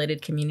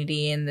isolated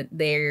community, and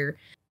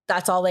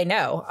that's all they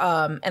know.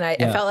 And I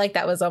felt like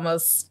that was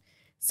almost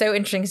so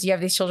interesting, because you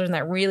have these children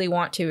that really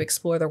want to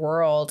explore the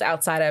world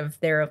outside of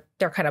their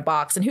kind of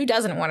box. And who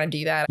doesn't want to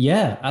do that?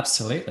 Yeah,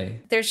 absolutely.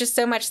 There's just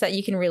so much that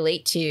you can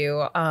relate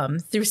to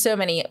through so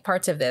many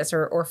parts of this,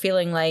 or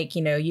feeling like,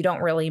 you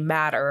don't really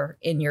matter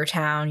in your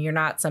town. You're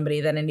not somebody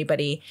that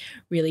anybody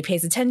really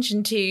pays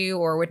attention to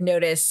or would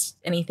notice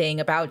anything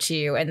about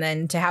you. And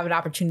then to have an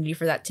opportunity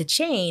for that to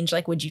change,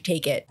 like, would you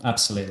take it?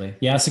 Absolutely.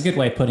 Yeah, it's a good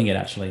way of putting it,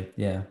 actually.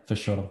 Yeah, for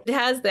sure. It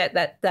has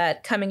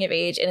that coming of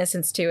age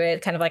innocence to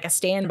it, kind of like a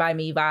Stand By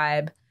Me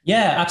vibe.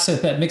 Yeah,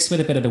 absolutely. But mixed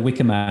with a bit of The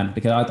Wicker Man,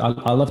 because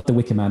I love The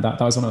Wicker Man. That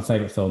was one of my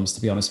favorite films,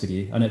 to be honest with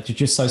you. And it's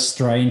just so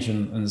strange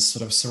and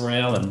sort of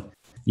surreal. And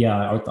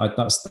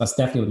that's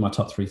definitely one of my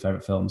top 3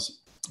 favorite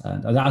films.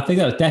 And I think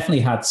that it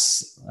definitely had,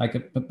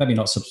 like, maybe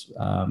not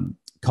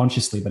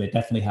consciously, but it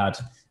definitely had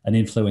an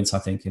influence, I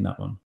think, in that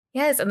one.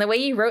 Yes, and the way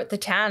you wrote the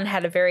town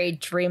had a very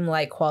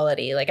dreamlike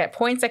quality. Like, at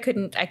points I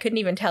couldn't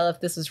even tell if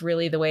this was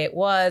really the way it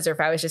was, or if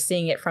I was just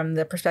seeing it from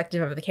the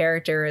perspective of the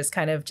character as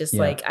kind of just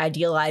like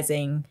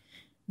idealizing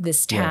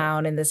this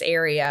town and this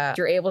area.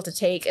 You're able to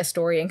take a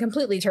story and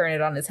completely turn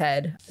it on its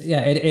head.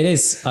 Yeah, it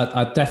is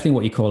definitely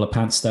what you call a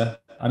pantster.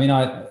 I mean,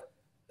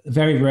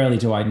 very rarely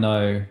do I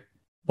know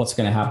what's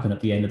going to happen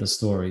at the end of the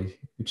story,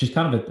 which is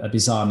kind of a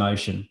bizarre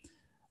notion.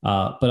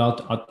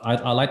 But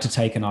I like to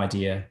take an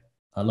idea,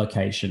 a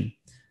location,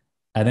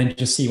 and then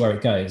just see where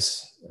it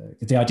goes.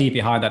 The idea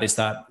behind that is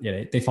that,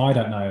 if I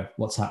don't know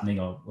what's happening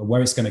or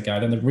where it's going to go,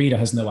 then the reader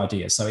has no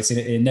idea. So it's an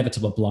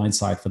inevitable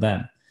blindside for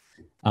them.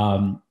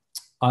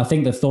 I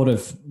think the thought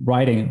of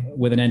writing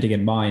with an ending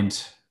in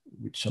mind,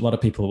 which a lot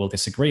of people will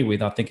disagree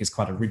with, I think is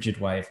quite a rigid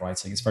way of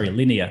writing. It's very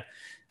linear.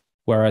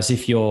 Whereas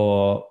if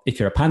you're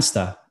a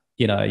pantster,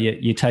 you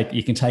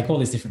can take all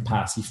these different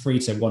paths. You're free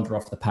to wander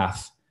off the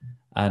path,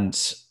 and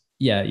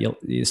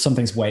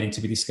something's waiting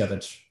to be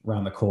discovered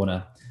around the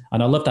corner.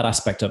 And I love that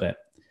aspect of it.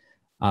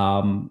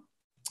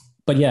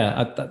 But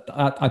yeah,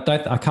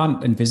 I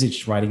can't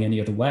envisage writing any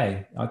other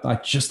way. I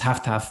just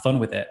have to have fun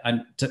with it,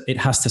 and it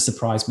has to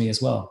surprise me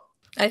as well.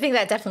 I think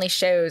that definitely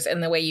shows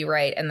in the way you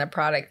write and the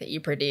product that you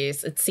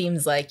produce. It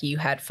seems like you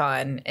had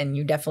fun, and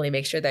you definitely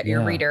make sure that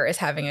your reader is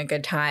having a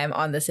good time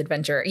on this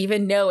adventure.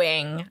 Even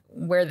knowing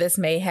where this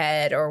may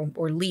head or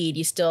lead,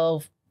 you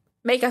still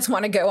make us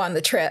want to go on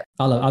the trip.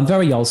 I'm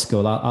very old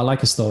school. I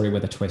like a story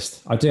with a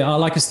twist. I do. I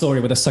like a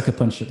story with a sucker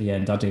punch at the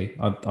end. I do.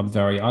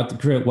 I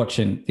grew up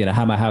watching,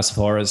 Hammer House of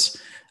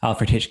Horrors,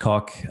 Alfred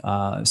Hitchcock.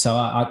 So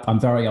I'm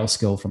very old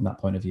school from that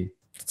point of view.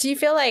 Do you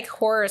feel like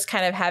horror is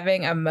kind of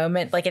having a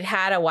moment like it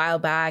had a while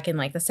back in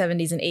like the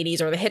 70s and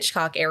 80s or the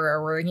Hitchcock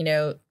era where,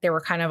 there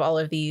were kind of all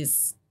of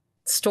these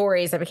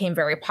stories that became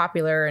very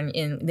popular and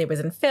it was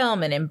in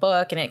film and in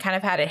book, and it kind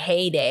of had a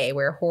heyday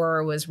where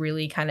horror was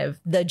really kind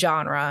of the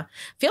genre.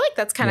 I feel like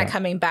that's kind of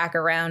coming back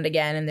around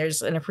again, and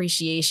there's an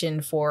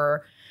appreciation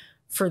for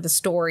the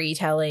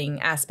storytelling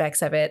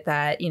aspects of it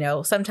that,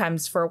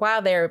 sometimes for a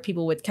while there,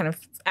 people would kind of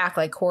act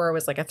like horror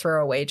was like a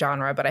throwaway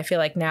genre, but I feel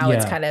like now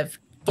it's kind of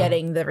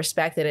getting the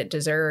respect that it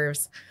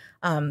deserves.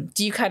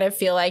 Do you kind of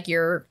feel like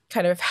you're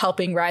kind of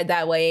helping ride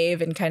that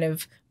wave and kind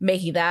of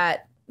making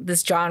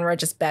this genre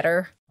just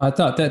better? I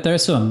thought that there are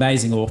some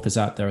amazing authors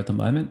out there at the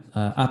moment,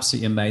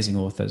 absolutely amazing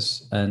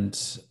authors. And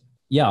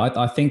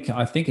I think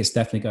it's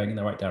definitely going in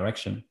the right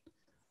direction.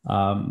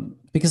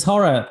 Because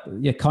horror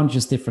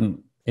conjures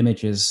different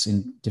images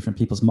in different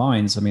people's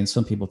minds. I mean,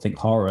 some people think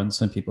horror and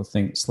some people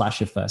think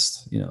slasher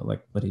fest,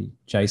 like bloody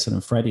Jason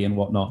and Freddy and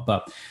whatnot.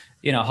 But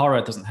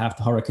horror doesn't have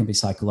to. Horror can be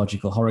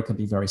psychological. Horror can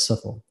be very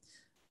subtle.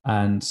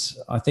 And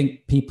I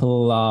think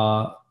people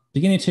are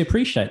beginning to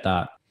appreciate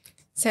that.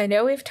 So I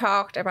know we've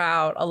talked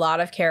about a lot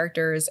of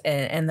characters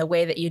and the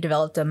way that you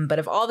developed them, but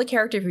of all the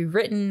characters you've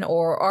written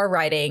or are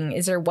writing,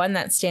 is there one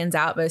that stands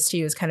out most to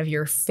you as kind of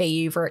your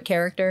favorite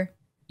character?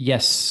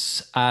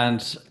 Yes.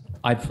 And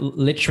I've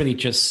literally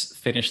just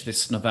finished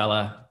this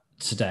novella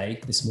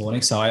this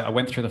morning. So I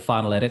went through the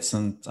final edits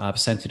and I've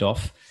sent it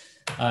off.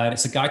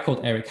 It's a guy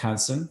called Eric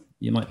Hansen.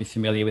 You might be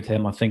familiar with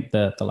him. I think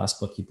the last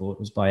book he bought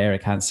was by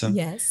Eric Hansen.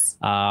 Yes.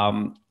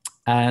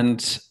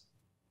 And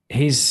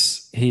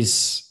he's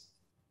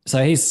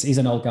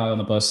an old guy on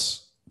the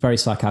bus, very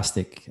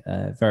sarcastic,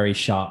 very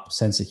sharp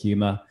sense of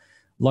humor,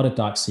 a lot of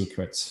dark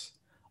secrets.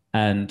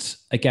 And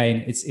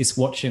again, it's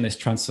watching this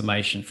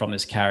transformation from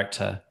this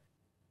character.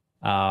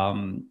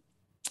 So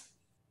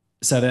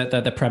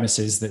the premise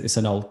is that it's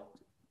an old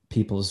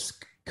people's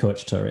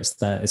coach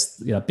tourist.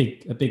 It's a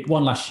big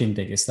one last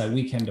shindig. It's their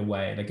weekend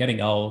away. They're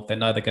getting old. They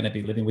know they're going to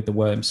be living with the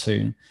worm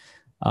soon.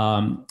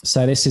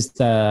 So this is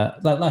the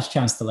last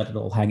chance to let it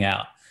all hang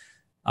out.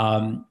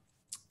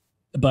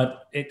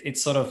 But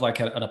it's sort of like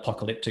an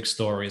apocalyptic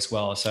story as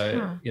well.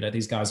 So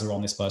these guys are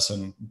on this bus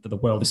and the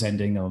world is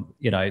ending, or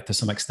to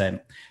some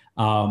extent.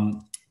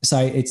 So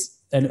it's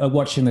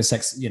watching this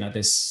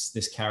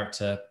this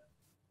character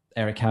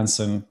Eric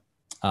Hansen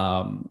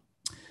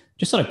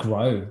just sort of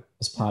grow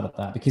as part of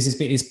that, because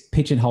he's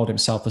pigeonholed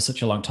himself for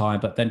such a long time,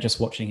 but then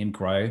just watching him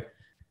grow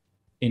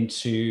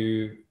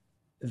into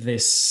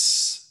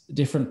this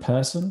different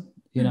person,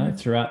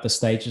 throughout the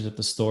stages of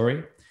the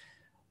story.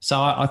 So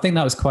I think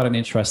that was quite an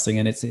interesting,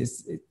 and it's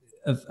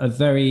a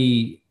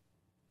very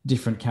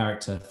different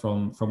character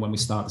from when we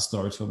start the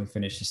story to when we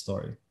finish the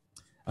story.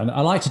 And I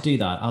like to do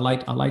that. I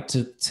like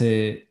to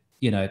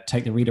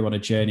take the reader on a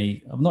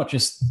journey of not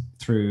just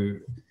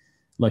through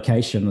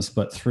locations,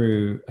 but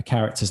through a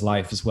character's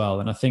life as well.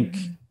 And I think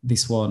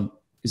this one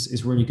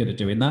is really good at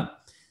doing that.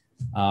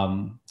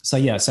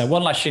 So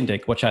One Last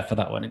Shindig, watch out for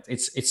that one.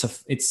 It's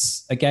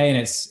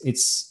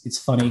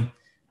funny.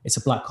 It's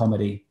a black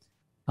comedy.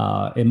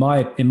 In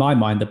my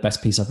mind, the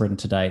best piece I've written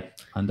to date,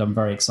 and I'm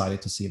very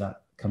excited to see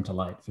that come to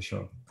light for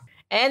sure.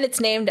 And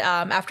it's named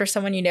after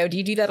someone you know. Do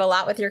you do that a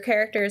lot with your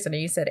characters? I know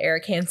you said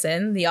Eric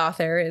Hansen, the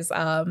author, is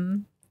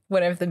one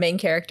of the main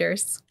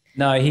characters.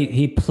 No,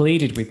 he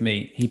pleaded with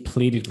me. He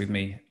pleaded with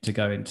me to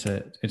go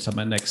into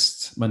my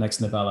next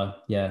novella.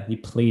 Yeah, he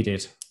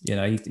pleaded.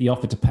 He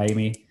offered to pay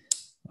me,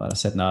 but I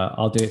said no.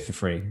 I'll do it for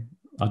free.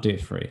 I'm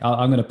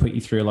going to put you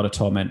through a lot of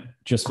torment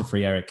just for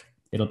free, Eric.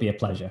 It'll be a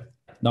pleasure.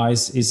 No,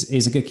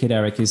 he's a good kid,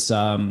 Eric.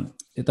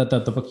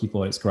 The book you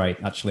bought is great,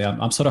 actually.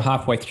 I'm sort of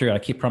halfway through. I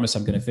keep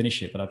promising I'm going to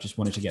finish it, but I just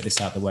wanted to get this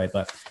out of the way.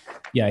 But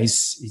yeah,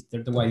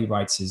 the way he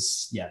writes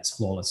it's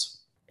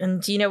flawless.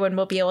 And do you know when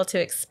we'll be able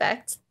to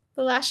expect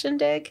The Last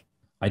Shindig?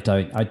 I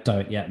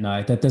don't yet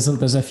know.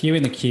 There's a few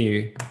in the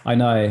queue. I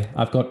know.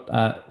 I've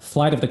got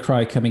Flight of the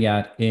Crow coming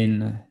out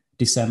in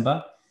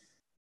December.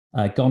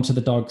 Gone to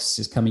the Dogs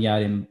is coming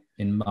out in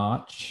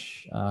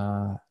March.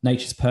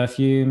 Nature's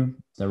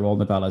Perfume. They're all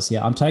novellas.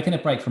 Yeah, I'm taking a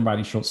break from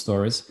writing short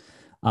stories.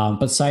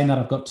 But saying that,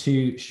 I've got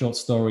 2 short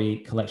story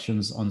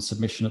collections on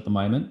submission at the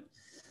moment,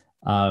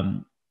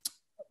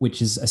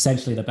 which is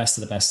essentially the best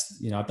of the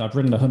best. I've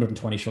written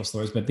 120 short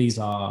stories, but these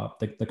are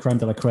the creme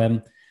de la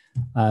creme.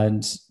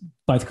 And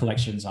both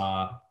collections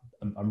I'm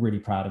really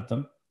proud of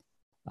them.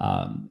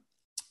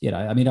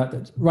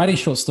 Writing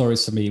short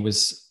stories for me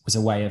was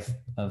a way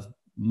of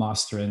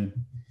mastering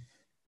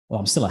well,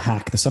 I'm still a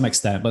hack to some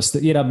extent, but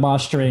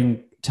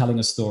mastering telling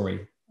a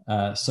story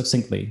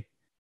succinctly.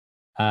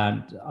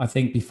 And I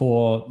think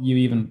before you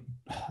even,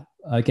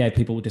 again,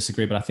 people will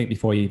disagree, but I think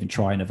before you even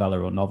try a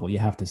novella or novel, you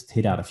have to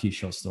hit out a few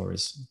short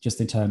stories,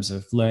 just in terms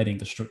of learning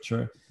the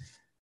structure,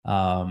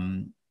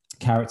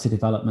 character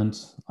development.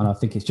 And I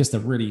think it's just a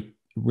really,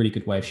 really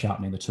good way of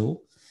sharpening the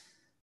tool.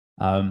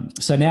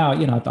 So now,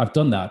 I've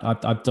done that.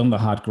 I've done the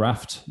hard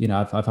graft.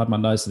 I've had my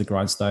nose to the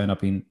grindstone.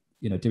 I've been,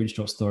 doing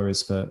short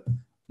stories for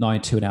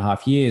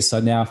 2.5 years. So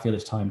now I feel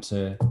it's time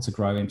to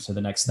grow into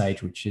the next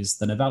stage, which is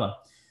the novella.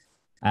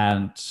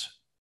 And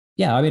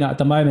yeah, I mean, at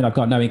the moment, I've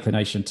got no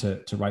inclination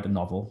to write a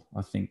novel.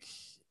 I think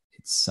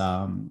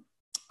I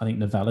think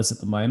novellas at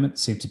the moment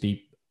seem to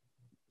be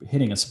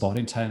hitting a spot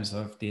in terms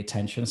of the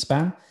attention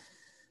span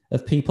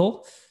of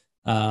people.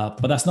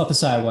 But that's not to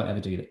say I won't ever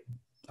do it.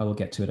 I will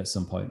get to it at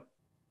some point.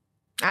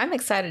 I'm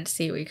excited to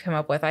see what you come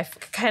up with. I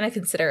kind of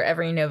consider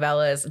every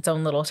novella as its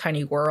own little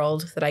tiny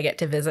world that I get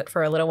to visit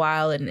for a little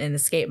while and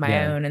escape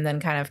my own, and then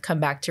kind of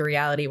come back to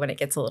reality when it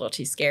gets a little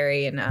too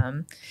scary.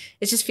 And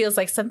it just feels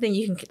like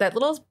something that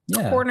little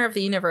corner of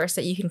the universe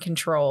that you can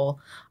control.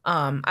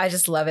 I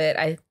just love it.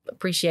 I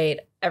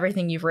appreciate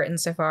everything you've written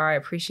so far. I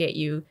appreciate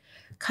you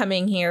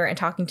coming here and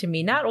talking to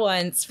me, not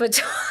once, but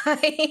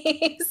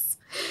twice.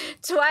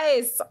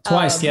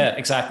 Twice, yeah,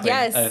 exactly.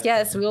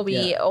 Yes, we'll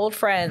be old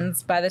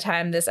friends by the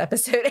time this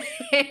episode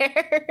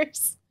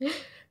airs.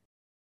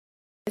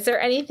 Is there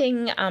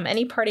anything,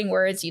 any parting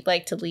words you'd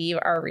like to leave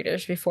our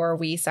readers before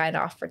we sign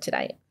off for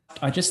tonight?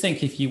 I just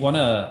think if you want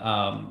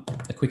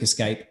a quick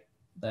escape,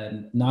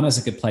 then Nana's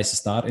a good place to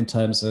start in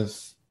terms of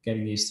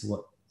getting used to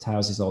what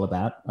Towse is all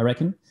about, I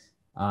reckon.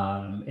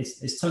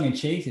 It's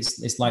tongue-in-cheek,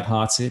 it's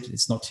lighthearted,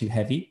 it's not too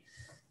heavy.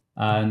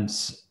 And,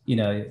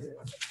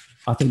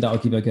 I think that'll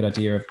give you a good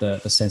idea of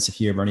the sense of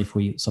humor, and if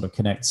we sort of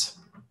connect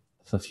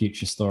for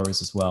future stories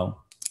as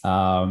well.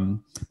 But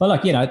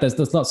look,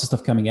 there's lots of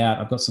stuff coming out.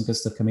 I've got some good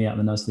stuff coming out in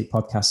the No Sleep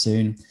podcast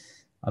soon.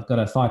 I've got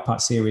a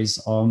 5-part series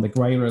on the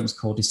Grey Rooms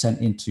called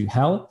Descent into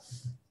Hell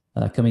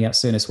coming out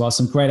soon as well.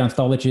 Some great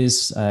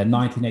anthologies,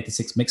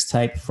 1986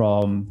 mixtape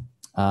from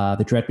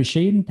The Dread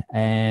Machine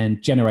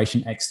and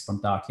Generation X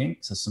from Dark Ink.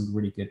 So some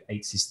really good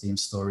 80s themed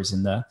stories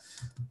in there,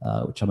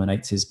 which I'm an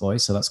 80s boy,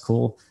 so that's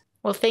cool.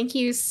 Well, thank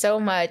you so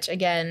much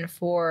again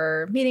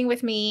for meeting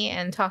with me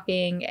and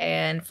talking,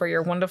 and for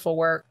your wonderful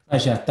work.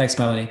 Pleasure. Thanks,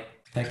 Melanie.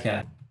 Take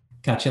care.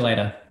 Catch you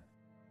later.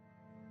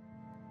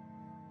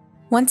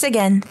 Once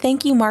again,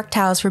 thank you, Mark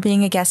Towse, for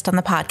being a guest on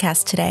the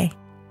podcast today.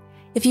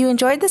 If you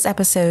enjoyed this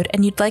episode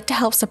and you'd like to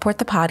help support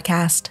the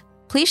podcast,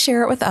 please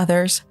share it with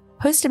others,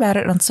 post about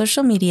it on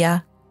social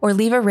media, or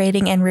leave a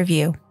rating and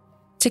review.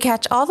 To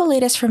catch all the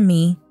latest from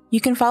me,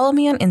 you can follow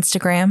me on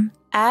Instagram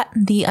at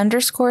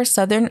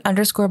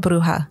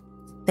 @the_southern_bruja.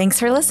 Thanks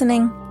for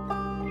listening.